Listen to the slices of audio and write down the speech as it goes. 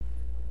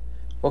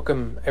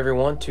Welcome,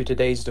 everyone, to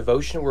today's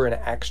devotion. We're in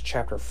Acts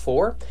chapter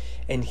 4,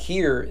 and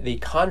here the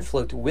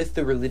conflict with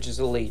the religious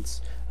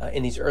elites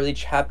in these early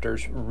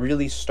chapters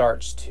really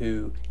starts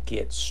to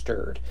get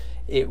stirred.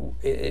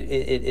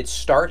 It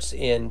starts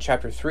in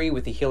chapter 3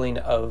 with the healing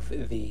of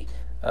the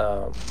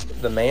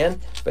man,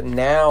 but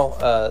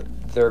now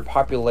their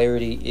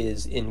popularity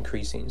is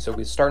increasing. So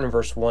we start in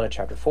verse 1 of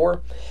chapter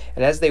 4.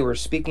 And as they were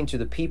speaking to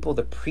the people,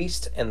 the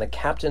priest and the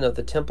captain of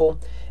the temple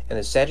and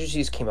the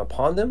Sadducees came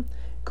upon them,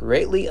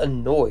 greatly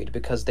annoyed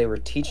because they were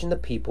teaching the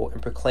people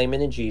and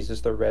proclaiming in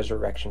Jesus the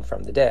resurrection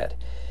from the dead.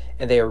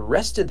 And they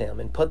arrested them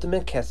and put them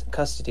in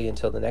custody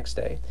until the next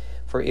day,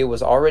 for it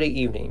was already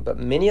evening. But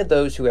many of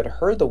those who had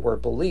heard the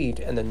word believed,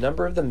 and the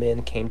number of the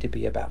men came to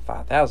be about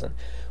 5,000.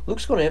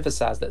 Luke's going to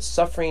emphasize that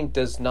suffering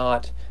does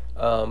not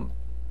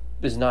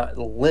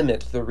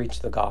limit the reach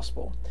of the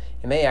gospel.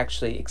 It may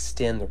actually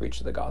extend the reach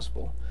of the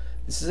gospel.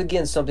 This is,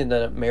 again, something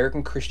that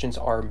American Christians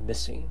are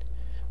missing.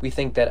 We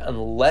think that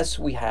unless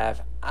we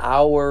have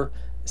our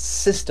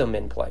system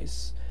in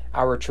place,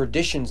 our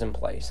traditions in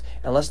place,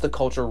 unless the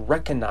culture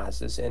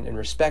recognizes and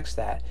respects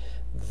that,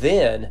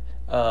 then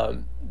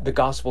the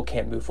gospel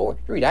can't move forward.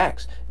 You read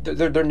Acts,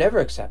 they're never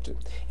accepted.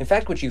 In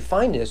fact, what you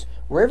find is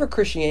wherever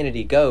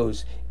Christianity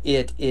goes,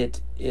 it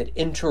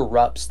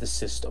interrupts the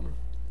system.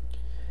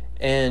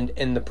 And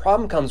the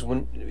problem comes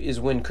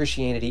when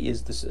Christianity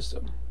is the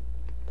system,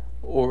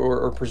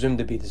 or presumed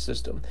to be the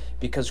system,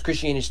 because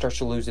Christianity starts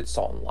to lose its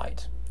salt and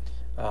light.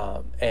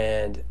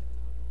 And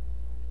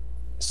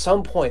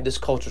some point this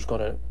culture is going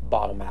to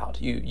bottom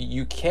out.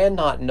 You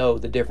cannot know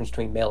the difference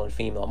between male and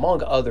female,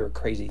 among other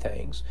crazy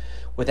things,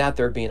 without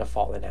there being a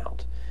falling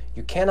out.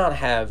 You cannot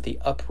have the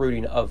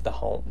uprooting of the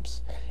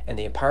homes and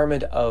the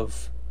empowerment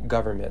of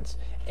governments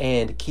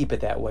and keep it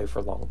that way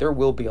for long. There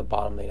will be a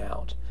bottoming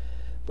out.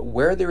 But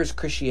where there is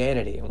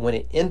Christianity, when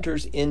it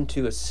enters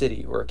into a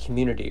city or a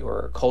community or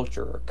a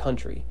culture or a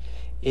country,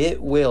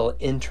 it will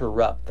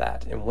interrupt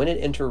that. And when it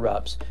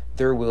interrupts,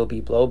 there will be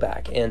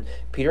blowback. And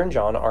Peter and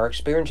John are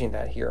experiencing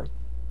that here.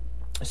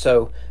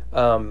 So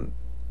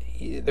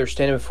they're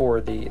standing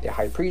before the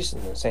high priest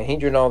and the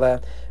Sanhedrin and all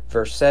that.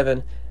 Verse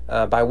 7,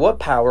 by what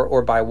power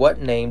or by what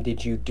name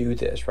did you do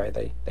this? Right?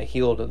 They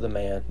healed the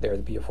man there at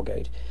the beautiful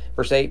gate.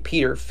 Verse 8,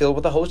 Peter, filled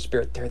with the Holy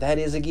Spirit, there that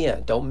is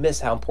again. Don't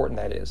miss how important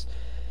that is.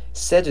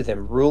 Said to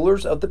them,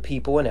 rulers of the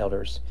people and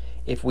elders,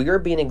 if we are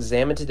being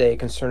examined today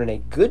concerning a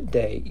good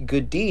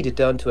deed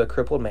done to a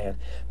crippled man,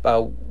 by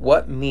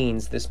what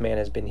means this man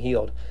has been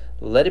healed,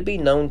 let it be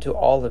known to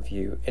all of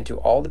you and to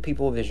all the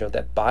people of Israel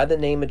that by the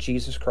name of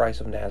Jesus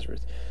Christ of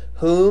Nazareth,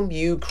 whom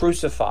you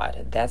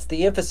crucified, that's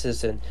the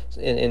emphasis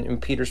in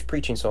Peter's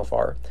preaching so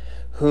far,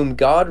 whom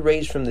God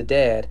raised from the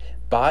dead,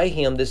 by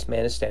him this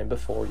man is standing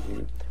before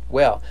you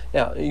well.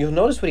 Now, you'll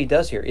notice what he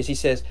does here is he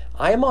says,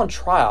 I am on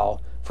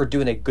trial for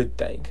doing a good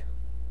thing.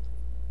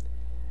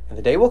 And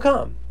the day will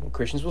come when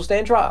Christians will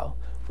stand trial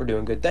for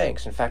doing good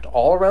things. In fact,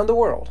 all around the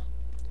world,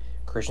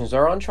 Christians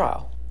are on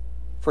trial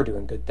for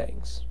doing good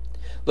things.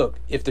 Look,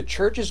 if the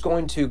church is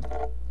going to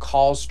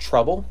cause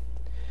trouble,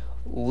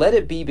 let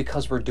it be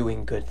because we're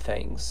doing good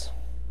things,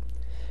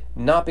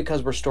 not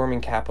because we're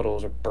storming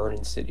capitals or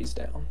burning cities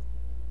down.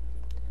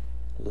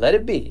 Let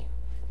it be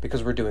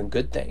because we're doing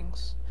good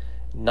things,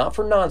 not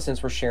for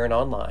nonsense we're sharing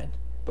online,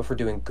 but for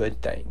doing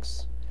good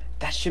things.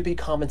 That should be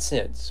common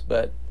sense,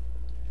 but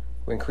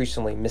we're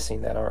increasingly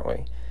missing that, aren't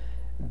we?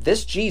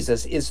 This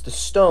Jesus is the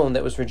stone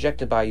that was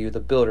rejected by you, the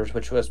builders,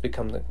 which was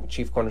become the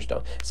chief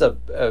cornerstone. It's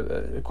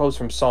a quote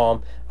from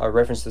Psalm, a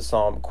reference to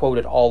Psalm,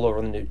 quoted all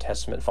over the New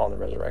Testament following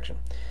the resurrection.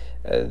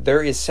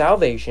 There is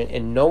salvation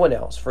in no one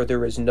else, for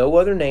there is no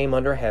other name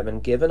under heaven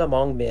given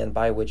among men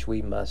by which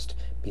we must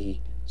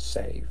be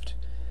saved.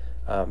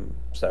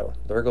 So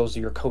there goes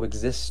your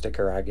coexist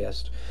sticker, I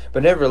guess.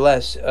 But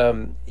nevertheless,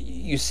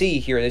 you see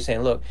here they're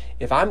saying, look,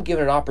 if I'm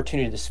given an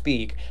opportunity to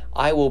speak,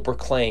 I will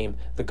proclaim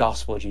the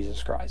gospel of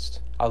Jesus Christ.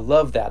 I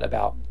love that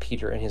about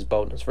Peter and his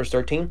boldness. Verse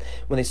 13,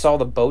 when they saw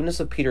the boldness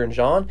of Peter and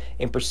John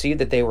and perceived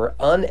that they were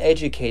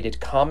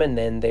uneducated common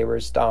men, they were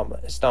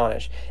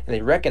astonished, and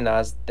they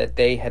recognized that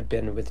they had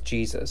been with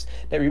Jesus.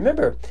 Now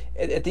remember,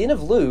 at the end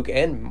of Luke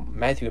and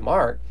Matthew and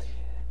Mark,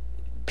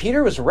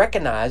 Peter was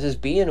recognized as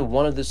being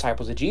one of the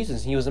disciples of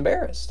Jesus, and he was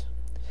embarrassed.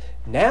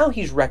 Now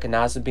he's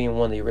recognized as being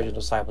one of the original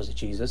disciples of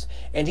Jesus,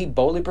 and he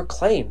boldly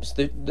proclaims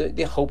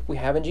the hope we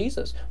have in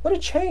Jesus. What a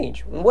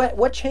change.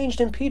 What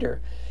changed in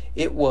Peter?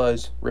 It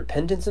was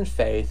repentance and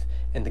faith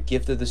and the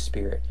gift of the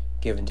Spirit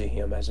given to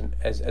him as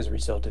a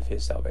result of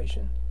his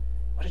salvation.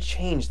 What a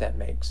change that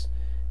makes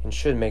and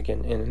should make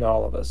in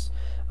all of us.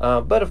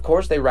 But of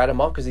course, they write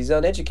him off because he's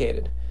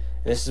uneducated.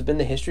 And this has been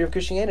the history of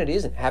Christianity,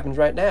 isn't it? It happens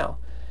right now.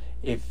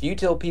 If you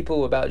tell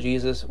people about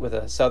Jesus with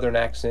a southern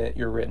accent,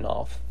 you're written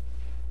off.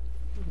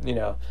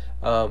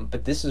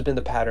 But this has been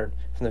the pattern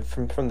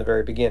from the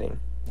very beginning.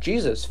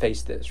 Jesus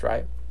faced this,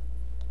 right?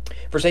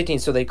 Verse 18,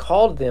 so they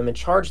called them and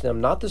charged them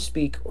not to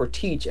speak or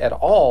teach at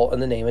all in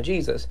the name of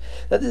Jesus.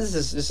 Now this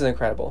is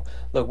incredible.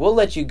 Look, we'll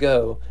let you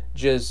go,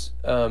 just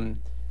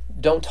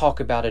don't talk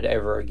about it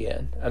ever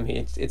again. I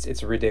mean,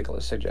 it's a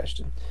ridiculous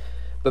suggestion.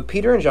 But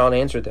Peter and John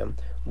answered them,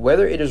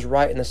 "Whether it is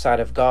right in the sight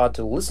of God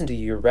to listen to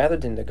you rather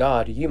than to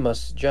God, you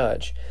must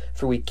judge.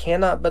 For we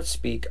cannot but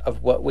speak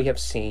of what we have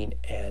seen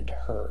and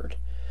heard."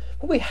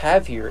 What we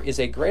have here is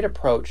a great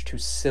approach to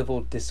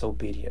civil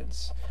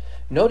disobedience.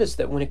 Notice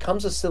that when it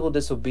comes to civil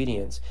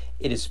disobedience,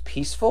 it is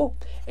peaceful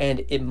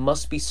and it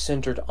must be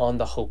centered on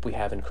the hope we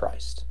have in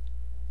Christ.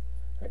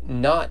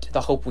 Not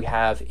the hope we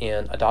have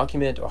in a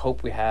document or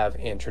hope we have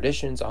in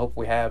traditions, a hope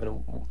we have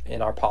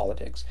in our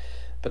politics,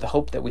 but the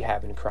hope that we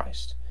have in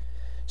Christ.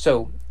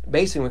 So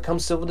basically, when it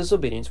comes to civil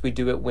disobedience, we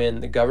do it when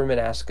the government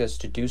asks us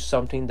to do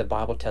something the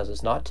Bible tells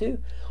us not to,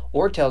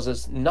 or tells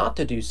us not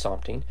to do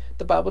something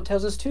the Bible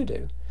tells us to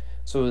do.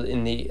 So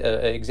in the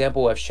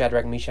example of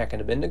Shadrach, Meshach,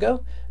 and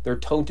Abednego, they're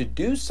told to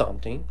do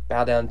something,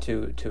 bow down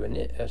to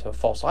a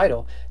false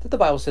idol, that the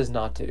Bible says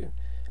not to.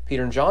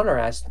 Peter and John are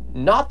asked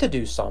not to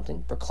do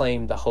something,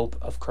 proclaim the hope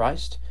of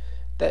Christ,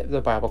 that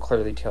the Bible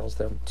clearly tells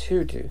them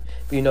to do.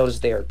 But you notice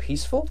they are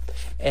peaceful,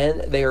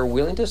 and they are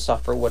willing to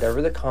suffer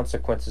whatever the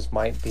consequences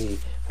might be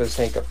for the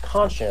sake of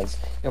conscience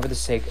and for the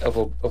sake of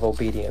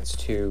obedience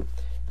to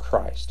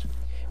Christ.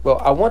 Well,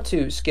 I want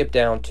to skip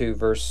down to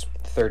verse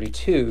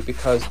 32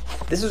 because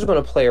this is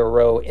going to play a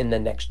role in the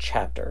next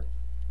chapter.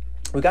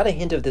 We got a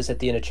hint of this at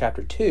the end of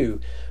chapter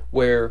 2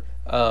 where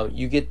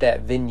you get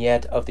that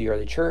vignette of the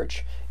early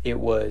church. It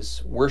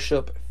was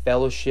worship,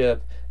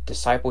 fellowship,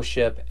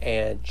 discipleship,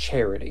 and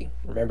charity.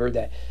 Remember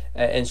that?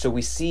 And so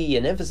we see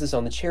an emphasis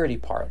on the charity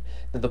part.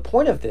 Now, the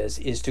point of this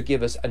is to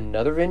give us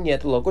another vignette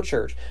at the local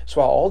church. So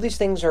while all these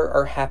things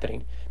are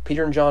happening,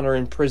 Peter and John are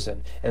in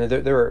prison, and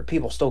there are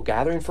people still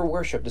gathering for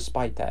worship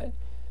despite that.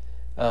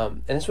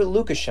 And that's what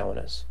Luke is showing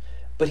us.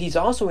 But he's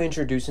also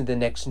introducing the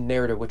next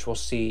narrative, which we'll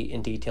see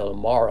in detail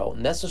tomorrow,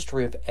 and that's the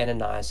story of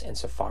Ananias and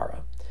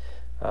Sapphira.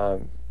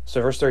 So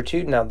verse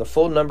 32, now the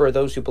full number of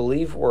those who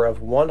believed were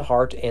of one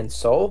heart and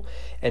soul,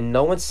 and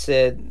no one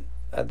said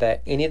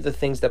that any of the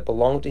things that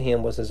belonged to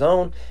him was his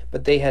own,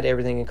 but they had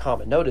everything in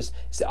common. Notice,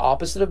 it's the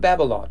opposite of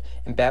Babylon.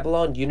 In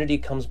Babylon, unity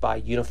comes by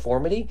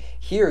uniformity.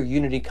 Here,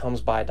 unity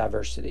comes by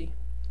diversity.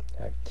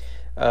 Okay?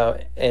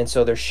 And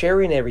so they're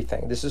sharing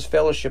everything. This is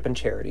fellowship and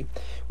charity.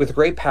 With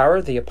great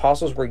power, the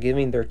apostles were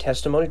giving their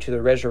testimony to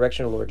the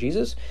resurrection of the Lord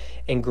Jesus,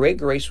 and great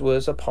grace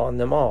was upon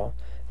them all.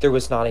 There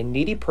was not a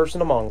needy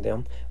person among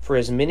them, for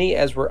as many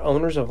as were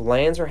owners of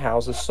lands or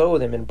houses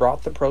sold them and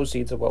brought the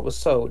proceeds of what was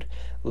sold,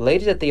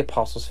 laid it at the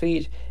apostles'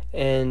 feet,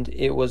 and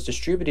it was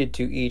distributed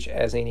to each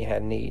as any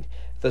had need.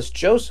 Thus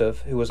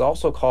Joseph, who was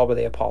also called by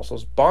the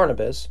apostles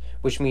Barnabas,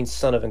 which means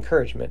son of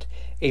encouragement,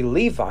 a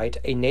Levite,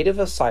 a native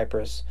of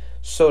Cyprus,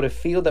 sold a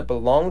field that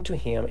belonged to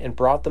him and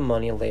brought the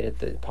money and laid it at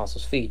the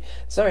apostles' feet.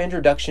 This is our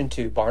introduction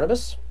to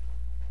Barnabas,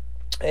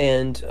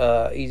 and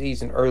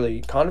he's an early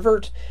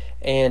convert,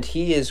 and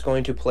he is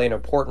going to play an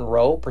important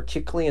role,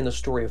 particularly in the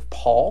story of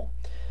Paul.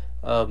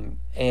 So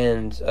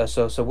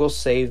we'll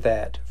save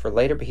that for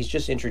later, but he's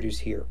just introduced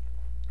here.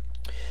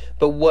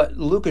 But what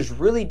Luke is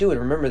really doing,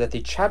 remember that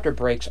the chapter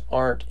breaks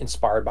aren't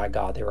inspired by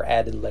God. They were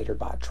added later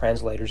by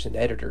translators and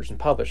editors and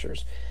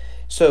publishers.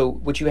 So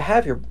what you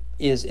have here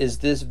is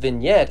this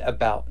vignette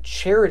about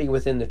charity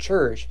within the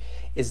church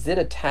is then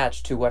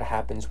attached to what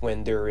happens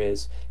when there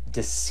is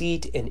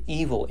deceit and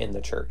evil in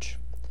the church.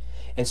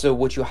 And so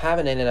what you have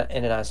in Ananias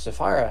and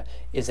Sapphira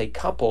is a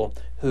couple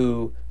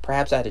who,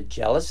 perhaps out of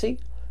jealousy,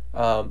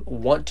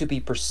 want to be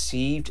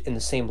perceived in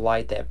the same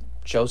light that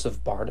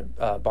Joseph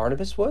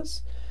Barnabas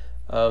was,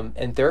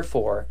 and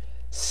therefore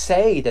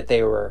say that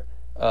they were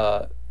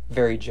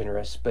very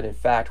generous, but in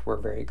fact were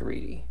very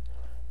greedy.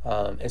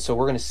 And so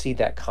we're going to see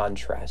that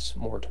contrast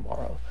more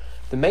tomorrow.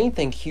 The main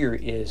thing here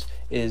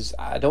is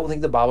I don't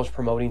think the Bible's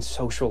promoting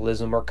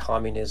socialism or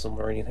communism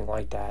or anything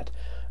like that.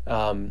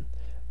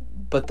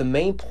 But the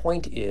main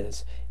point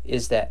is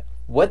that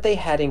what they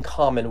had in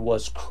common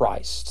was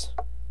Christ.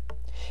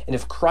 And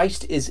if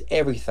Christ is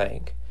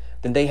everything,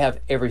 then they have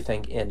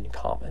everything in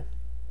common.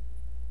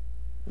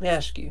 Let me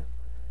ask you,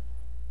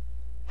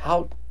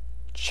 how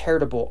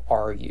charitable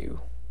are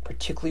you,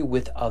 particularly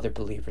with other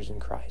believers in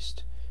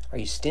Christ? Are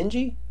you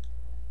stingy?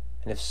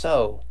 And if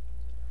so,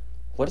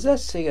 what does that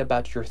say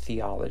about your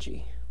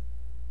theology?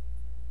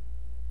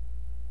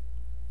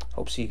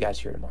 Hope to see you guys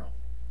here tomorrow.